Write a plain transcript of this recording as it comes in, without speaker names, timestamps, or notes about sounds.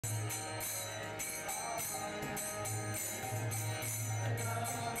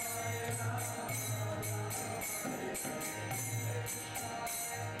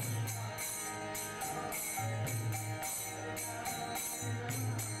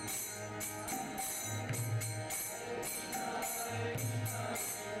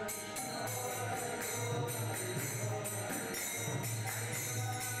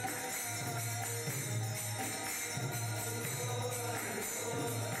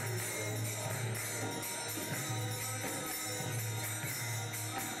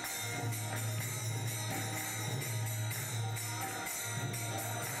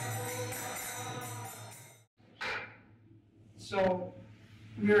So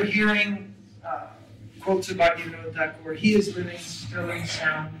we're hearing quotes about Bhaktivinoda Thakur. He is living still in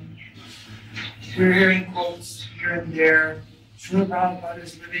sound. We're hearing quotes here and there. Srila Prabhupada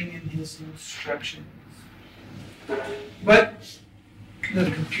is living in his instructions. But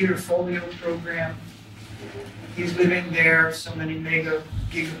the computer folio program, he's living there, so many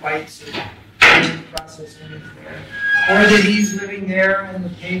gigabytes of data processing is there. Or that he's living there in the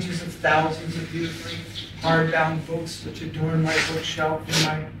pages of thousands of beautifully hardbound books which adorn my bookshelf in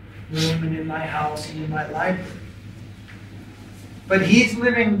my room and in my house and in my library. But he's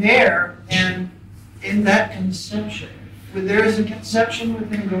living there, and in that conception, there is a conception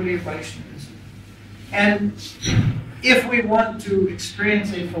within Gaudiya Vaishnavism. And if we want to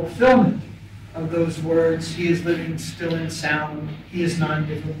experience a fulfillment of those words, he is living still in sound, he is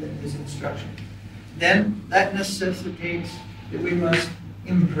non-different than his instruction, then that necessitates that we must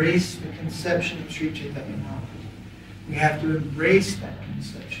embrace the conception of Sri Chaitanya Mahaprabhu. We have to embrace that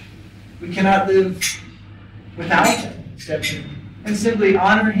conception. We cannot live without that conception and simply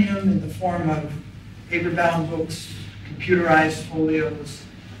honor him in the form of paper-bound books, computerized folios,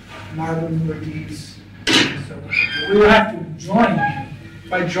 marble murtis, and so on. We will have to join him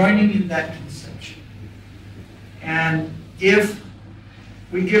by joining in that conception. And if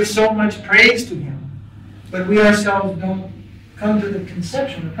we give so much praise to him, but we ourselves don't come to the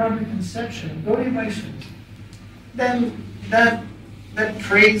conception, the proper conception of Gaudiya Vaishnavism, then that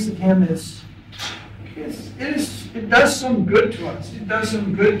praise of him it does some good to us. It does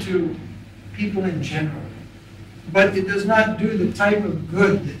some good to people in general. But it does not do the type of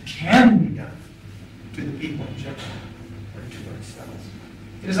good that can be done to the people in general or to ourselves.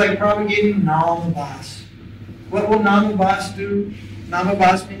 It is like propagating Namabhas. What will Namabhas do?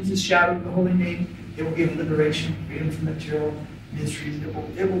 Namabhas means the shadow of the holy name. It will give liberation, freedom from material miseries.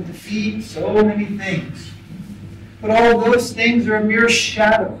 It will defeat so many things. But all those things are a mere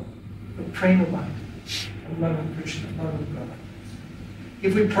shadow of prema bhakti, of love of Krishna, love of God.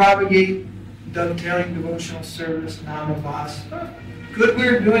 If we propagate dovetailing devotional service, Namabhas, good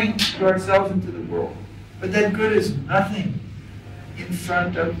we're doing to ourselves and to the world. But that good is nothing in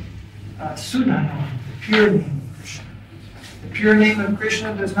front of Sudhanam, the pure name of Krishna. The pure name of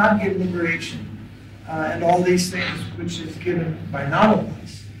Krishna does not give liberation and all these things which is given by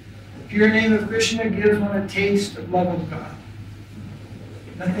Namabhas. The pure name of Krishna gives one a taste of love of God.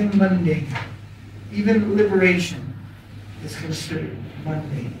 Nothing mundane. Even liberation is considered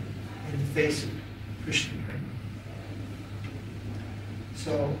mundane in the face of Krishna.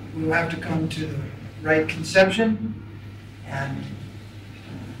 So we will have to come to the right conception, and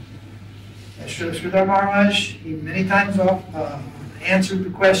as Srila Maharaj, he many times answered the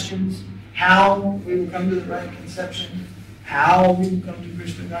questions, how we will come to the right conception, how we will come to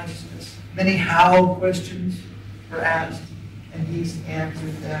Krishna consciousness. Many how questions were asked, and he's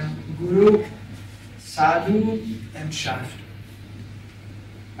answered them. Guru, Sadhu, and Shastra.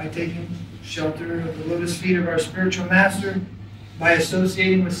 By taking shelter of the lotus feet of our spiritual master, by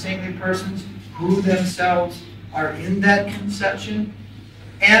associating with saintly persons who themselves are in that conception,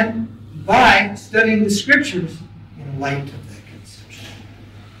 and by studying the scriptures in light of that conception.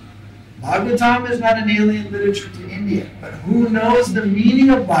 Bhagavatam is not an alien literature to India, but who knows the meaning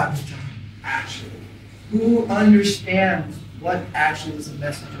of Bhagavatam, actually? Who understands what actually is the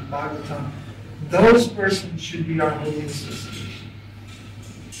message of Bhagavatam? Those persons should be our holy association.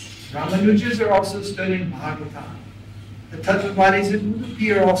 Ramanujas are also studying Bhagavatam. The Tattvavadis at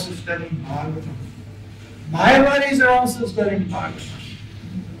Udupi are also studying Bhagavatam. Mayavadis are also studying Bhagavatam.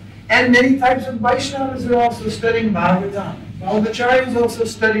 And many types of Vaishnavas are also studying Bhagavatam. Vallabhacharya is also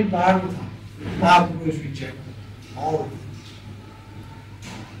studying Bhagavatam. Mahaprabhu is rejected. All of them.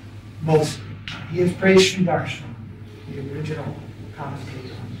 Mostly. He has praised Sri Darshan, the original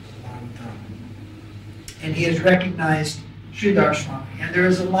commentator on Bhagavatam. And he has recognized Sridhar Swami. And there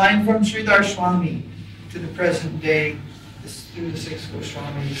is a line from Sridhar Swami to the present day, through the 6th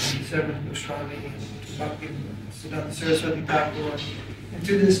Goswami, the 7th Goswami, to Bhakti Saraswati Thakur, and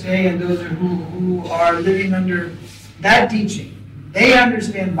to this day, and those who are living under that teaching, they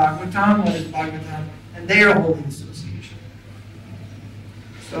understand Bhagavatam, what is Bhagavatam, and they are holding association.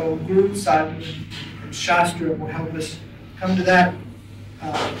 So Guru, Sadhu, and Shastra will help us come to that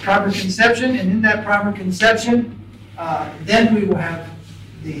proper conception, and in that proper conception, then we will have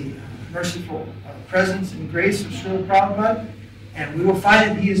the merciful presence and grace of Srila Prabhupada, and we will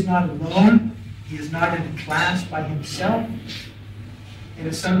find that he is not alone, he is not in a class by himself. It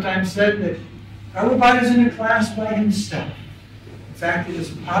is sometimes said that Prabhupada is in a class by himself. In fact, it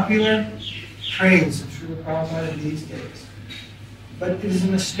is a popular phrase of Srila Prabhupada in these days. but it is a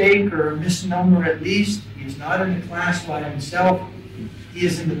mistake or a misnomer at least. He is not in a class by himself. He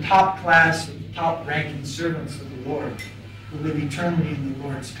is in the top class of the top-ranking servants of the Lord, who live eternally in the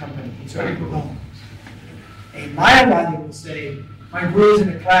Lord's company. He's already alone. A Mayavadi will say, my Guru is in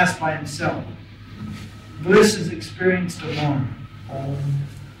a class by himself. Bliss is experienced alone. Om,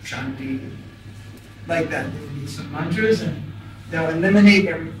 Shanti, like that. There will be some mantras and they'll eliminate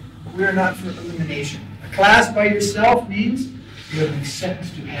everything. We are not for elimination. A class by yourself means you have been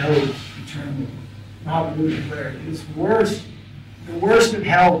sentenced to hell eternally. Mahaprabhu declared, it is worse. The worst of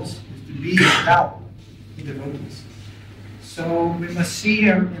hells is to be without the devotees. So we must see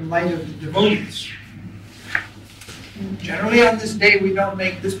him in light of the devotees. Generally on this day we don't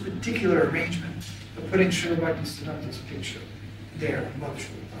make this particular arrangement of putting Srila Bhaktisiddhanta's picture there above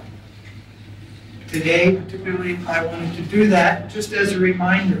Srila Prabhupada. Today particularly I wanted to do that just as a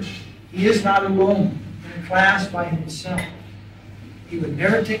reminder. He is not alone in a class by himself. He would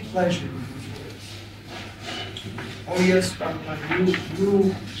never take pleasure in his words. Oh yes, Prabhupada,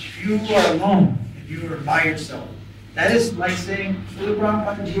 you are alone and you are by yourself. That is like saying, Srila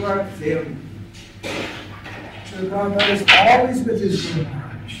Prabhupada, you are a failure. Srila Prabhupada is always with his Guru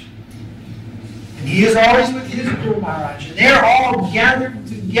Maharaj. And he is always with his Guru Maharaj. And they're all gathered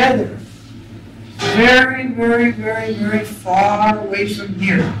together. Very, very, very, very far away from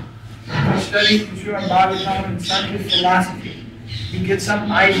here. If you study Srila Bhagavatam and Sankhya philosophy, you get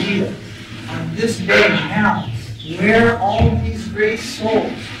some idea on this day now where all these great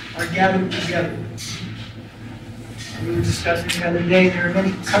souls are gathered together. We were discussing the other day, there are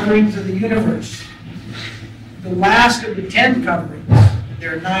many coverings of the universe. The last of the 10 coverings,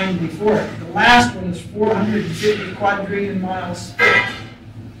 there are 9 before it. The last one is 450 quadrillion miles thick.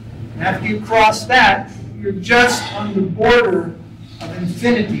 And after you cross that, you're just on the border of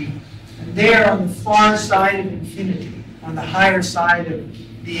infinity, and there on the far side of infinity, on the higher side of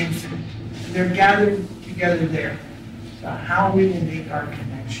the infinite. And they're gathered together there. So how we will make our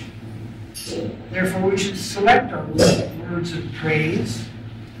connection. Therefore, we should select our words of praise.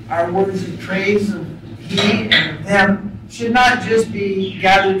 Our words of praise of he and of them should not just be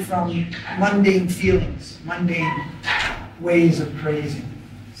gathered from mundane feelings, mundane ways of praising.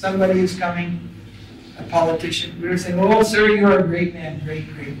 Somebody is coming, a politician, we're saying, oh, sir, you're a great man,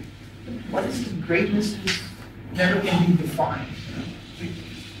 great, great. What is his greatness? Never can be defined.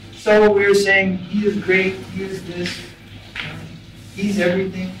 So we're saying, he is great, he is this, he's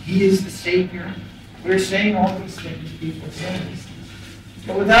everything, he is the Savior. We're saying all these things, people are saying these things.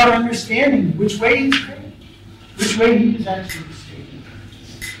 But without understanding which way he's great, which way he is actually the Savior.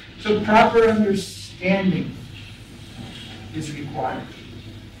 So proper understanding is required.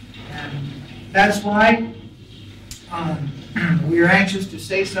 And that's why we are anxious to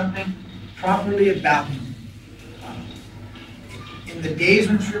say something properly about him. In the days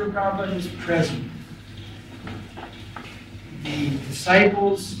when Srila Prabhupada is present, the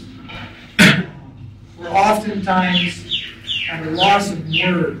disciples were oftentimes at a loss of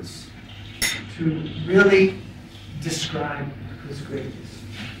words to really describe his greatness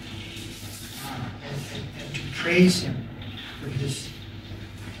and to praise him for his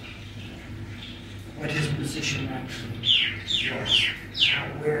what his position actually was,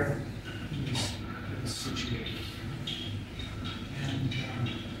 where he was situated. And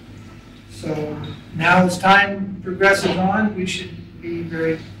so now as time progresses on, we should be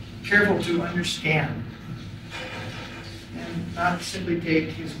very careful to understand and not simply take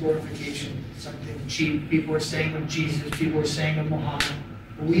his glorification as something cheap. People are saying of Jesus, people are saying of Muhammad.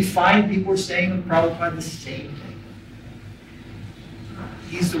 But we find people are saying of Prabhupada the same thing.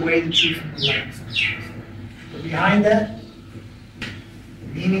 He's the way, the truth, and the life. But behind that, the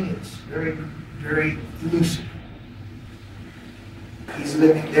meaning is very, very elusive. He's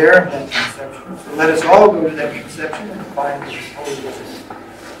living there in that conception. So let us all go to that conception and find this holy